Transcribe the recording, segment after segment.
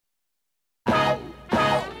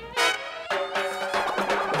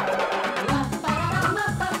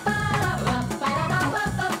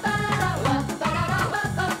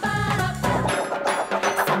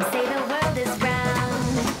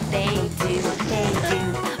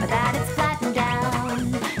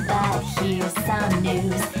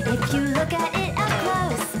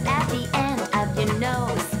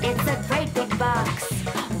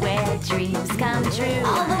true.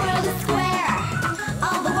 All the world is square.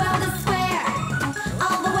 All the world is square.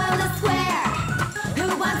 All the world is square. Who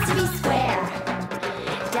wants to be square?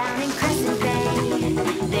 Down in Crescent Bay,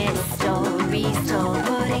 this story's told.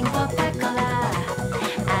 Pudding for Pecola,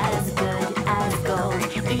 as good as gold.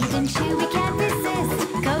 Even Chewy can't resist.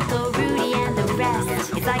 Coco, Rudy, and the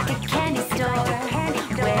rest. It's like a candy store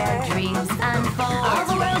where dreams unfold. All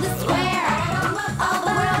the world is square. All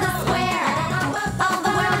the world is square. All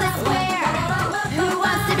the world is square. Who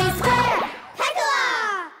wants to be square? Pecola!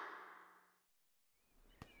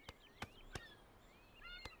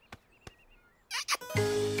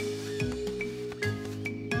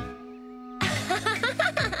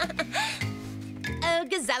 Oh,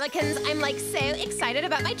 Gazellicans, I'm like so excited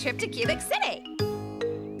about my trip to Cubic City.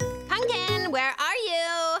 Pumpkin, where are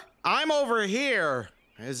you? I'm over here,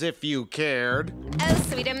 as if you cared. Oh,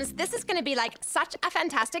 sweetums, this is gonna be like such a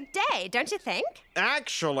fantastic day, don't you think?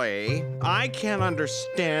 Actually, I can't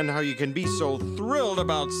understand how you can be so thrilled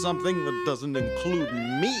about something that doesn't include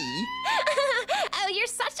me. Oh, you're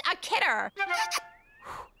such a kidder.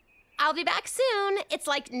 I'll be back soon. It's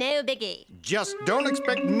like no biggie. Just don't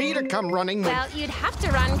expect me to come running when... Well, you'd have to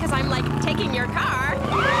run because I'm like taking your car.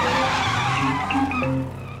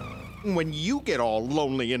 when you get all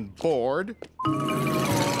lonely and bored.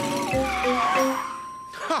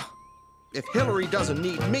 Huh. If Hillary doesn't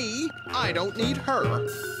need me, I don't need her.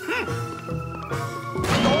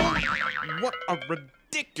 Oh, what a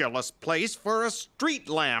ridiculous place for a street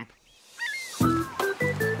lamp.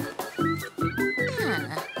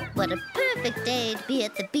 What a perfect day to be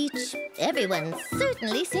at the beach. Everyone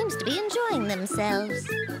certainly seems to be enjoying themselves.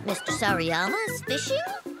 Mr. Sariyama's fishing.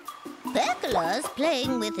 Pecola's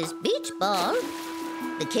playing with his beach ball.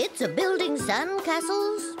 The kids are building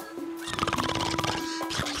sandcastles.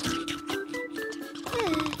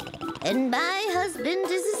 And my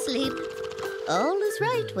husband is asleep. All is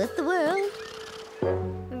right with the world.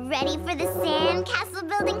 Ready for the sandcastle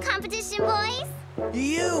building competition, boys?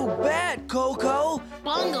 You bet, Coco.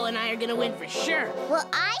 Bongo and I are gonna win for sure. Well,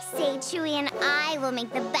 I say Chewy and I will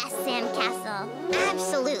make the best sandcastle.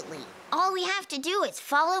 Absolutely. All we have to do is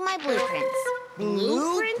follow my blueprints.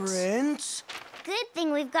 Blueprints? Good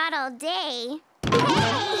thing we've got all day.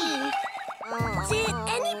 Hey! Did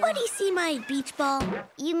anybody see my beach ball?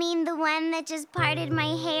 You mean the one that just parted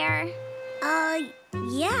my hair?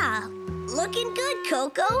 Yeah. Looking good,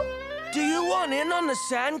 Coco. Do you want in on the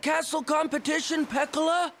sandcastle competition,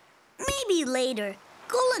 Pecola? Maybe later.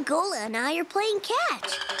 Gola Gola and I are playing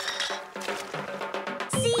catch.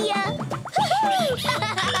 See ya!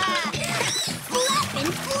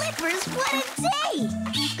 Flappin' flippers, what a day!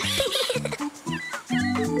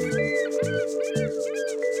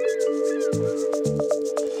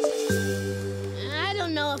 I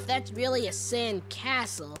don't know if that's really a sand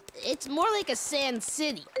castle. It's more like a sand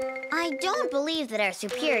city. I don't believe that our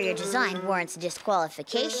superior design warrants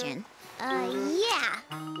disqualification. Yeah.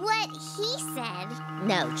 What he said.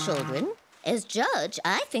 Now, children, as judge,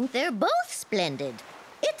 I think they're both splendid.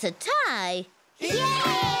 It's a tie. Yay!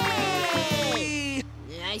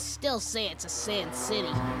 I still say it's a sand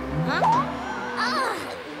city. Huh? Ugh!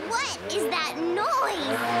 What is that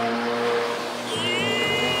noise?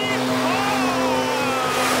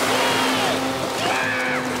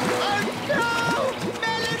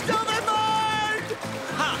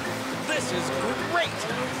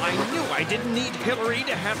 I knew I didn't need Hillary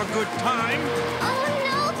to have a good time. Oh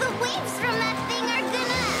no, the waves from that thing are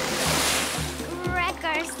gonna wreck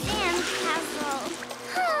our sandcastle.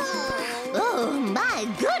 Oh, my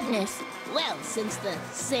goodness. Well, since the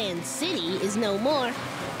sand city is no more,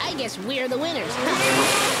 I guess we're the winners.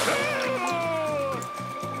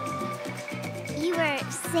 You were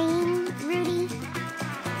saying, Rudy?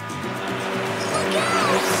 Look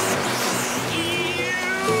out!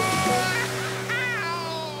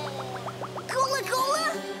 Gola Gola!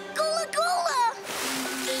 Gola Gola!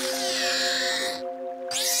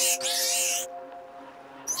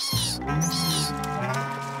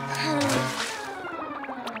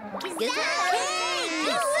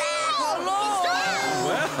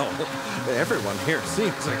 Well, everyone here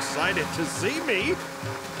seems excited to see me.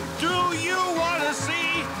 Do you want to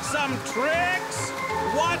see some tricks?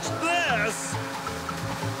 Watch this.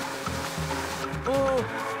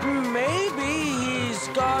 Maybe he's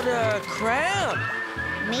got a cramp.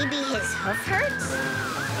 Maybe his hoof hurts?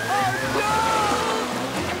 Oh,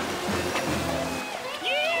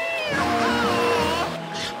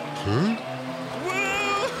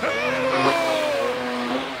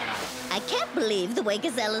 I can't believe the way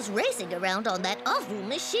Gazelle is racing around on that awful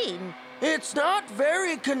machine. no! It's not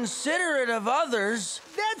very considerate of others.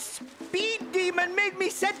 That's bead demon made me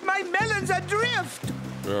set my melons adrift.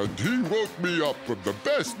 And he woke me up from the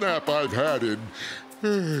best nap I've had in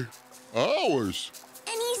hours.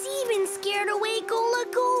 And he's even scared away Gola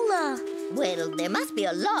Gola. Well, there must be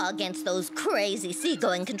a law against those crazy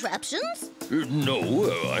seagoing contraptions.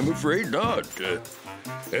 No, I'm afraid not.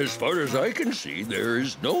 As far as I can see, there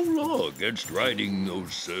is no law against riding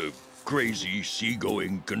those crazy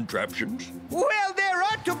seagoing contraptions. Well, there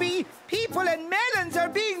ought to be. People and melons are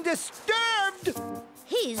being disturbed.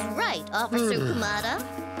 He's right, Officer Kumada.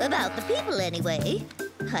 About the people, anyway.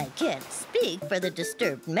 I can't speak for the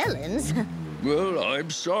disturbed melons. Well, I'm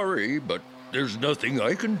sorry, but there's nothing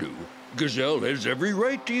I can do. Gazelle has every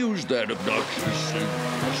right to use that obnoxious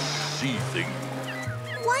sea thing.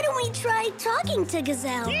 Why don't we try talking to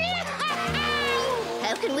Gazelle?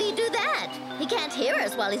 How can we do that? He can't hear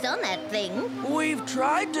us while he's on that thing. We've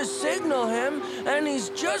tried to signal him, and he's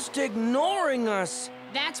just ignoring us.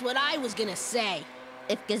 That's what I was gonna say.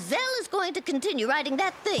 If Gazelle is going to continue riding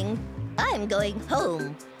that thing, I'm going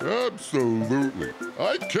home. Absolutely.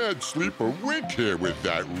 I can't sleep a wink here with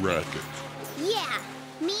that racket. Yeah,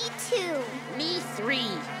 me too. Me 3.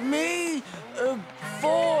 Me,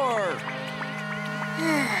 4.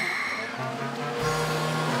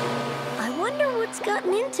 I wonder what's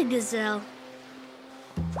gotten into Gazelle.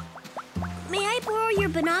 May I borrow your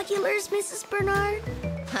binoculars, Mrs. Bernard?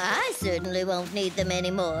 I certainly won't need them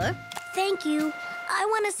anymore. Thank you. I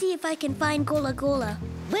want to see if I can find Gola Gola.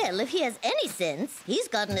 Well, if he has any sense, he's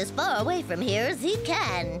gotten as far away from here as he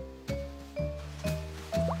can.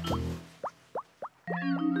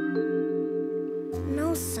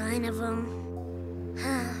 No sign of him.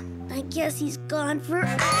 I guess he's gone for...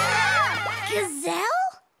 Gazelle?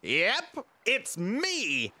 Yep, it's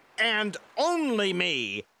me, and only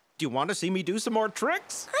me. Do you want to see me do some more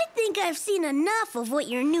tricks? I think I've seen enough of what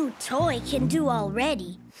your new toy can do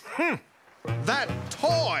already. That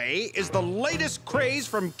toy is the latest craze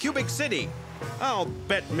from Cubic City. I'll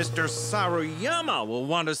bet Mr. Saruyama will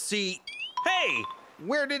want to see... Hey,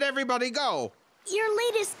 where did everybody go? Your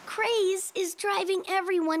latest craze is driving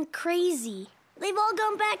everyone crazy. They've all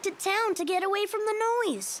gone back to town to get away from the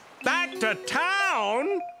noise. Back to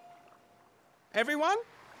town? Everyone?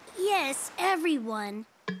 Yes, everyone.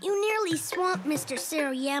 You nearly swamped Mr.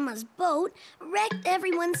 Saruyama's boat, wrecked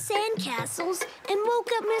everyone's sandcastles, and woke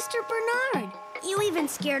up Mr. Bernard. You even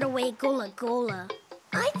scared away Gola Gola.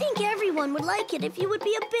 I think everyone would like it if you would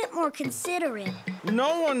be a bit more considerate.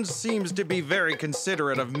 No one seems to be very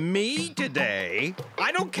considerate of me today.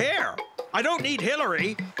 I don't care. I don't need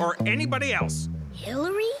Hillary or anybody else.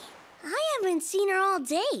 Hillary? I haven't seen her all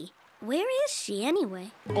day. Where is she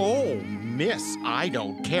anyway? Oh, miss, I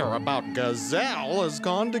don't care about Gazelle has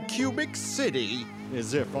gone to Cubic City.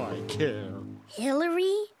 As if I care.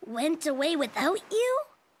 Hillary went away without you?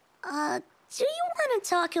 Do you want to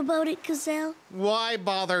talk about it, Gazelle? Why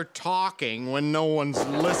bother talking when no one's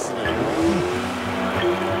listening?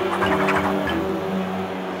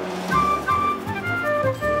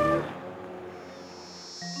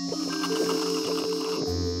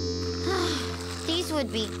 These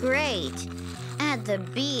would be great. At the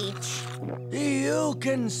beach. You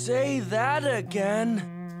can say that again.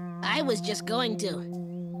 I was just going to.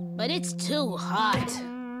 But it's too hot.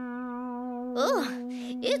 Oh,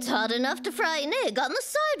 it's hot enough to fry an egg on the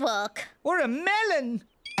sidewalk. Or a melon.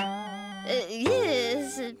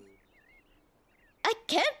 Yes. I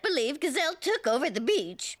can't believe Gazelle took over the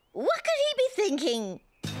beach. What could he be thinking?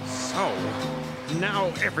 So,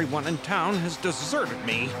 now everyone in town has deserted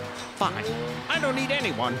me. Fine, I don't need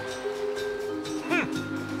anyone.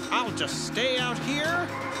 I'll just stay out here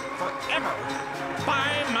forever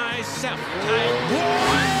by myself.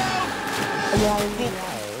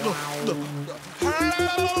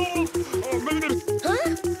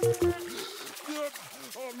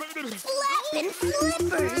 Flappin'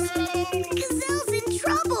 flippers! Gazelle's in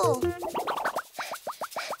trouble!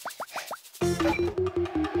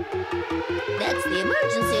 That's the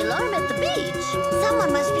emergency alarm at the beach.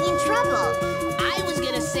 Someone must be in trouble. I was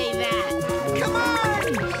gonna say that. Come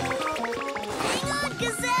on! Hang on,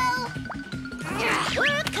 Gazelle!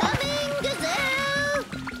 We're coming, Gazelle!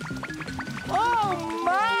 Oh,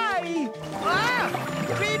 my! Ah!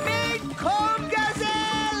 Remain calm,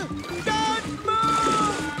 Gazelle! Don't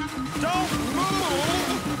move! Don't move!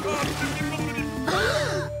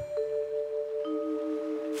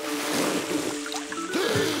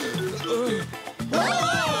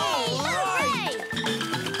 Hooray!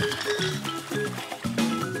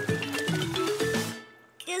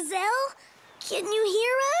 Gazelle, can you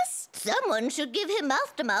hear us? Someone should give him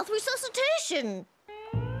mouth-to-mouth resuscitation.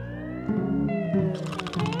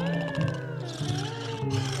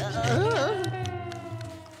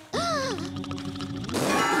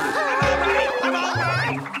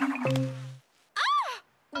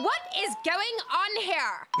 going on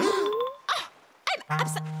here? I'm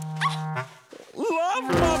so... Love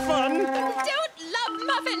Muffin! Don't love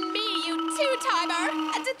muffin me, you two-timer!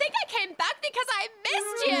 And to think I came back because I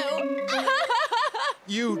missed you!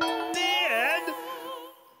 You did?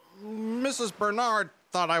 Mrs. Bernard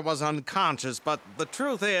thought I was unconscious, but the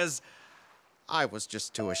truth is, I was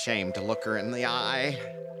just too ashamed to look her in the eye.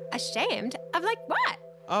 Ashamed? Of like what?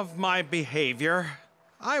 Of my behavior.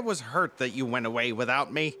 I was hurt that you went away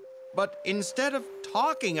without me. But instead of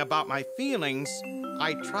talking about my feelings,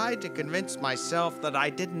 I tried to convince myself that I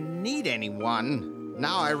didn't need anyone.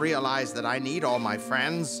 Now I realize that I need all my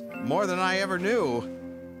friends, more than I ever knew.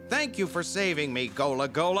 Thank you for saving me, Gola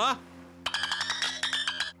Gola.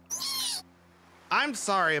 I'm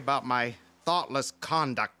sorry about my thoughtless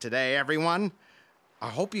conduct today, everyone. I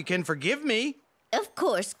hope you can forgive me. Of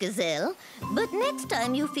course, Gazelle. But next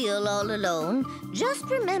time you feel all alone, just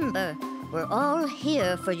remember, we're all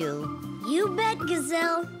here for you. You bet,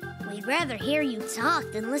 Gazelle. We'd rather hear you talk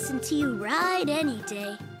than listen to you ride any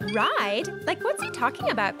day. Ride? Like, what's he talking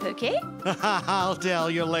about, Pookie? I'll tell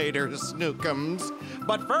you later, Snookums.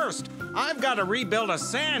 But first, I've got to rebuild a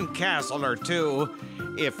sand castle or two.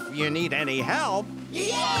 If you need any help.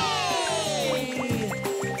 Yay!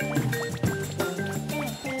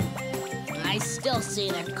 I still say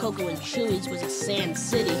that Coco and Chewy's was a sand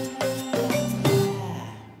city.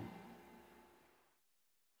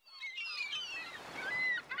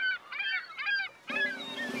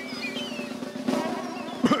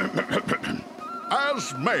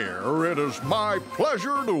 As mayor, it is my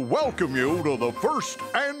pleasure to welcome you to the first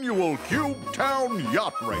annual Cube Town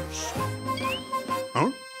Yacht Race.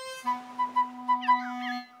 Huh?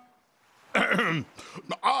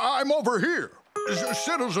 I'm over here.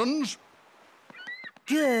 Citizens.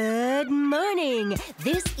 Good morning.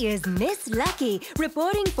 This is Miss Lucky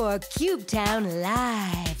reporting for Cube Town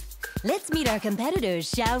Live. Let's meet our competitors,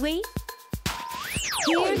 shall we?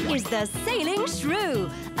 Here is the Sailing Shrew,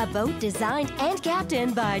 a boat designed and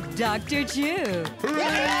captained by Dr. Chu.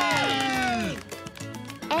 Hooray!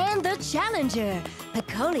 And the Challenger,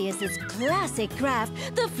 Pecolius' classic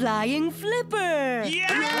craft, the Flying Flipper.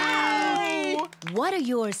 Yeah! What are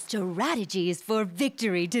your strategies for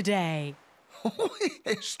victory today?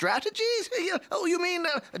 Strategies? Oh, you mean,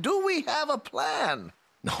 do we have a plan?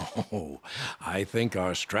 No, I think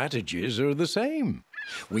our strategies are the same.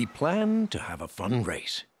 We plan to have a fun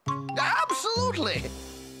race. Absolutely.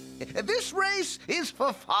 This race is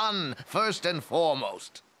for fun, first and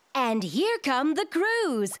foremost. And here come the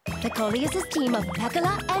crews. Pecolius' team of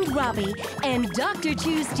Pecola and Robbie, and Dr.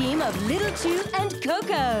 Chu's team of Little Chu and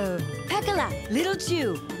Coco. Pecola, Little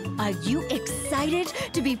Chu, are you excited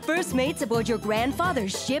to be first mates aboard your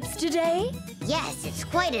grandfather's ships today? Yes, it's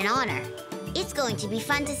quite an honor. It's going to be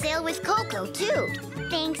fun to sail with Coco, too.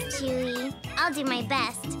 Thanks, Chewy. I'll do my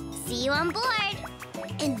best. See you on board.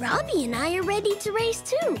 And Robbie and I are ready to race,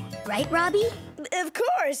 too. Right, Robbie? Of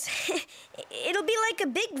course. It'll be like a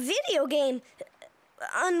big video game.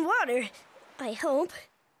 On water, I hope.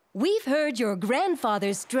 We've heard your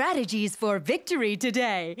grandfather's strategies for victory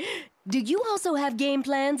today. Do you also have game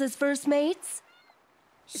plans as first mates?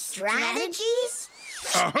 Strategies?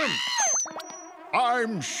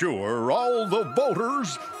 I'm sure all the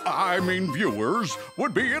voters, viewers,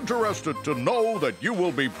 would be interested to know that you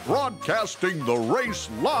will be broadcasting the race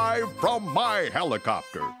live from my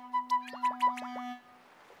helicopter.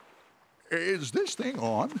 Is this thing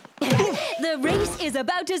on? The race is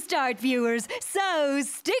about to start, viewers, so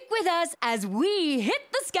stick with us as we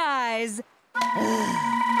hit the skies.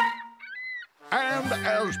 And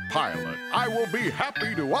as pilot, I will be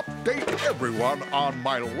happy to update everyone on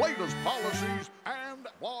my latest policies and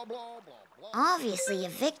blah, blah, blah, blah. Obviously, a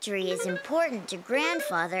victory is important to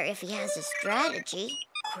Grandfather if he has a strategy.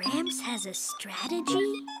 Gramps has a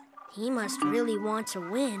strategy? He must really want to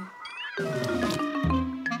win.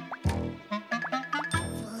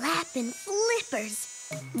 Flappin' flippers!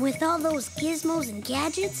 With all those gizmos and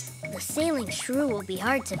gadgets, the Sailing Shrew will be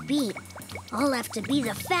hard to beat. I'll have to be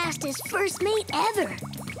the fastest first mate ever.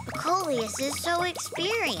 Pecolius is so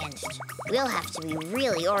experienced. We'll have to be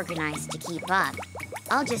really organized to keep up.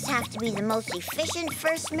 I'll just have to be the most efficient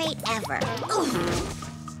first mate ever.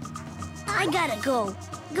 I gotta go.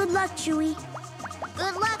 Good luck, Chewy.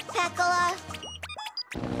 Good luck, Pecola.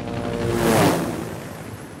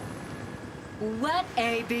 What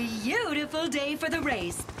a beautiful day for the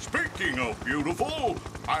race. Speaking of beautiful,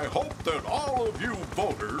 I hope that all of you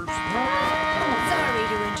voters... Sorry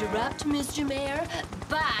to interrupt, Mr. Mayor,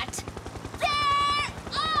 but they're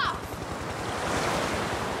off!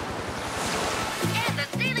 And the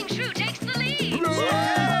Sailing Shrew takes the lead!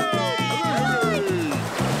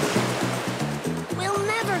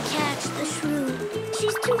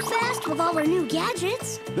 with all our new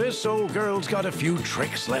gadgets. This old girl's got a few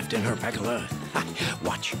tricks left in her, Pecola.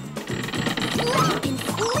 Watch. Flippin'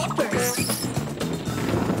 flippers!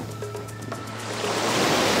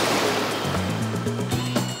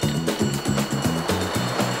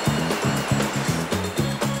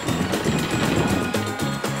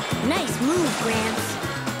 Nice move, Gramps.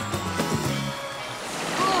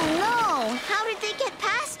 Oh no! How did they get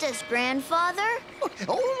past us, Grandfather?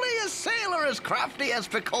 Only a sailor as crafty as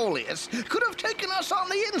Pecolius could have taken us on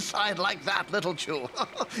the inside like that, Little Chu.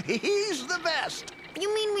 He's the best.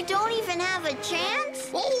 You mean we don't even have a chance?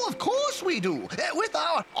 Oh, of course we do. With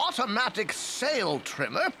our automatic sail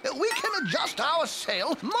trimmer, we can adjust our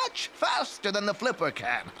sail much faster than the flipper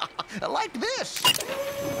can. Like this.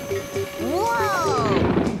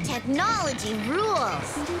 Whoa! Technology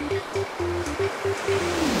rules.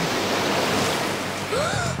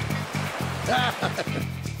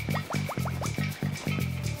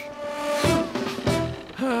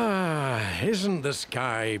 Isn't the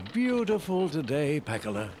sky beautiful today,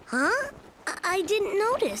 Pecola? Huh? I didn't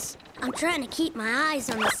notice. I'm trying to keep my eyes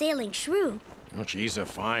on the sailing shrew. Well, she's a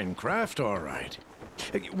fine craft, all right.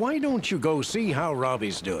 Why don't you go see how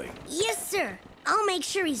Robbie's doing? Yes, sir. I'll make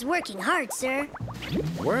sure he's working hard, sir.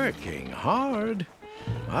 Working hard?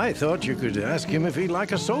 I thought you could ask him if he'd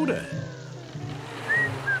like a soda.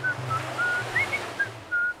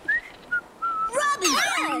 Robbie!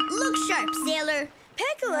 Look sharp, sailor.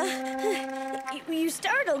 Pecola, you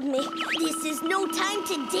startled me. This is no time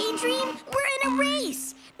to daydream. We're in a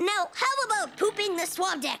race. Now, how about pooping the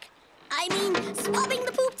swab deck? I mean, swabbing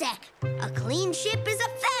the poop deck. A clean ship is a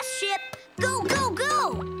fast ship. Go, go,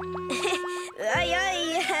 go!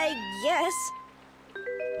 I guess.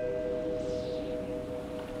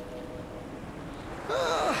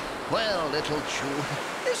 Well, Little Chu,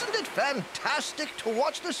 isn't it fantastic to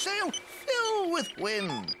watch the sail fill with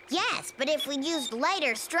wind? Yes, but if we used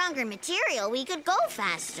lighter, stronger material, we could go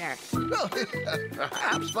faster. Well,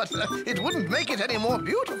 perhaps, but it wouldn't make it any more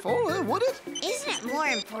beautiful, would it? Isn't it more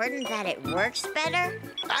important that it works better?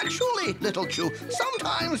 Actually, Little Chu,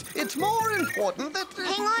 sometimes it's more important that...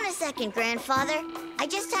 Hang on a second, Grandfather. I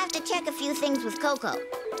just have to check a few things with Coco.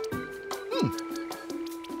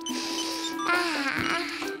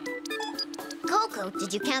 Coco,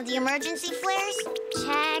 did you count the emergency flares?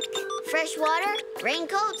 Check. Fresh water?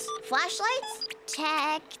 Raincoats? Flashlights?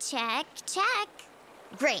 Check, check, check.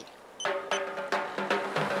 Great.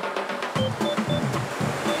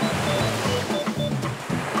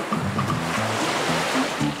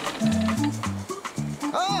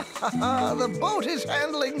 The boat is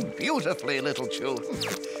handling beautifully, Little Chu.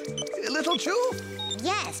 Little Chu?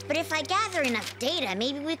 Yes, but if I gather enough data,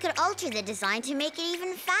 maybe we could alter the design to make it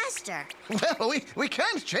even faster. Well, we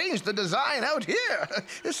can't change the design out here.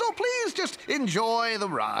 So please just enjoy the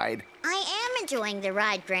ride. I am enjoying the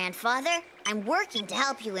ride, Grandfather. I'm working to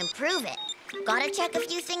help you improve it. Gotta check a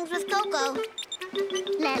few things with Coco.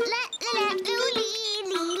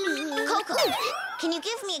 Coco, can you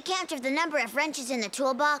give me a count of the number of wrenches in the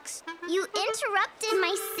toolbox? You interrupted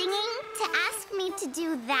my singing to ask me to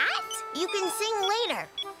do that? You can sing later.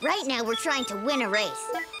 Right now, we're trying to win a race.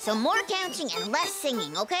 So more counting and less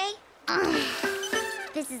singing, okay?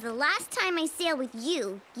 This is the last time I sail with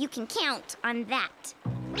you. You can count on that.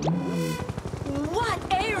 What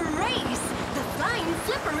a race! The flying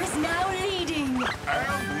flipper is now leading.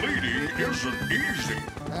 And leading isn't easy.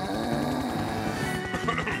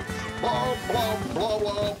 Blah, blah, blah, blah,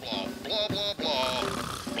 blah, blah, blah, blah.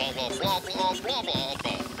 Blah, blah, blah, blah, blah, blah,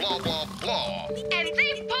 blah, blah, blah. And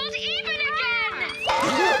they've pulled even again!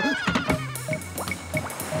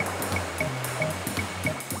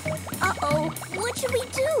 Uh-oh. What should we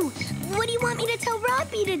do? What do you want me to tell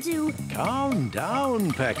Robbie to do? Calm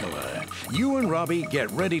down, Pecola. You and Robbie get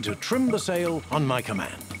ready to trim the sail on my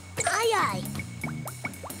command. Aye, aye.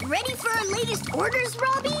 Ready for our latest orders,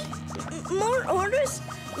 Robbie? More orders?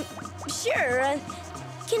 Sure.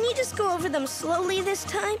 Can you just go over them slowly this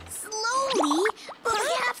time? Slowly? But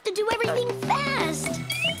I have to do everything fast.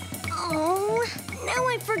 Oh, now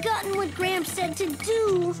I've forgotten what Gramps said to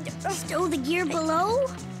do. Stow the gear below?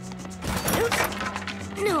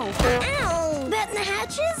 No. Ow! Batten the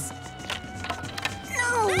hatches?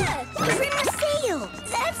 No. Trim the sail.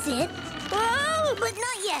 That's it. Oh, but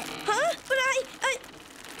not yet. Huh? But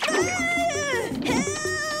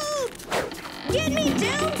Help! Get me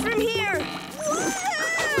down from here!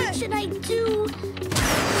 What should I do?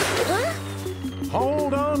 Huh?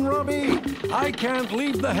 Hold on, Robbie. I can't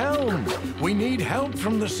leave the helm. We need help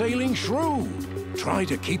from the sailing shrew. Try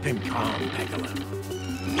to keep him calm, Pecola.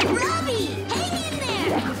 Robbie, hang in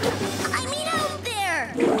there! I mean out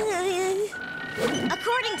there!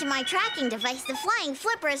 According to my tracking device, the flying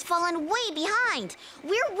flipper has fallen way behind.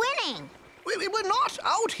 We're winning. We're not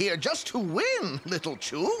out here just to win, Little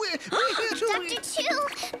Chu. We're here to... Dr.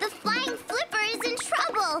 Chu, the flying flipper is in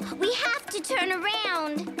trouble. We have to turn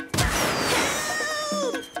around.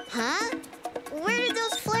 Help! Huh? Where did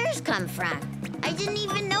those flares come from? I didn't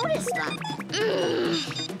even notice them.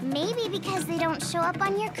 Maybe because they don't show up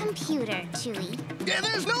on your computer, Chewie.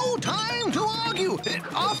 There's no time to argue.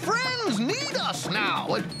 Our friends need us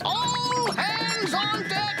now. All hands on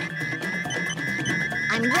deck.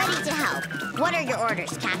 I'm ready to help. What are your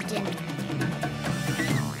orders, Captain?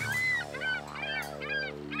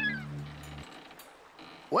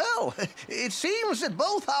 Well, it seems that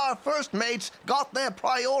both our first mates got their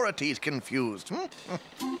priorities confused.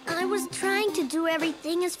 I was trying to do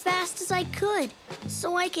everything as fast as I could,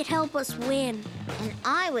 so I could help us win. And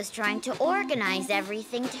I was trying to organize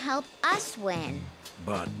everything to help us win.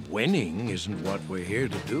 But winning isn't what we're here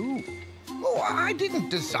to do. Oh, I didn't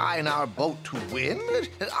design our boat to win.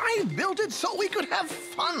 I built it so we could have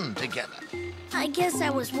fun together. I guess I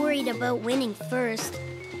was worried about winning first,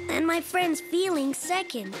 and my friend's feelings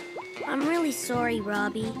second. I'm really sorry,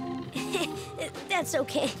 Robbie. That's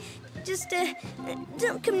okay. Just,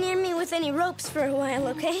 don't come near me with any ropes for a while,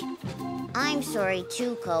 okay? I'm sorry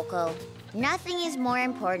too, Coco. Nothing is more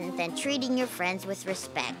important than treating your friends with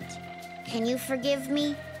respect. Can you forgive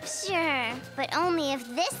me? Sure, but only if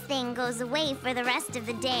this thing goes away for the rest of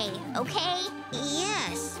the day, okay?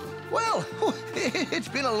 Yes. Well, it's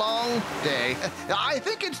been a long day. I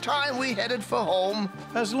think it's time we headed for home.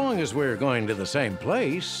 As long as we're going to the same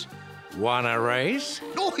place. Wanna race?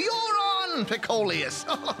 Oh, you're on, Pecolius.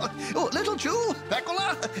 Little Chu,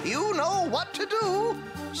 Pecola, you know what to do.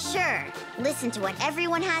 Sure. Listen to what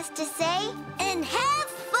everyone has to say And have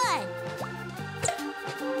fun!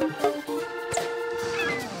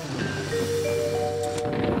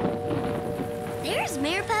 There's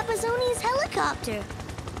Mayor Papazoni's helicopter.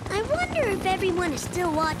 I wonder if everyone is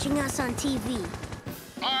still watching us on TV.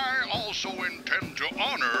 I also intend to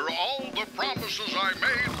honor all the promises I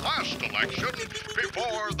made last election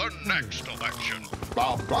before the next election.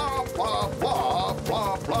 Blah, blah, blah, blah,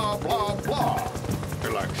 blah, blah, blah, blah.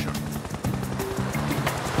 Election.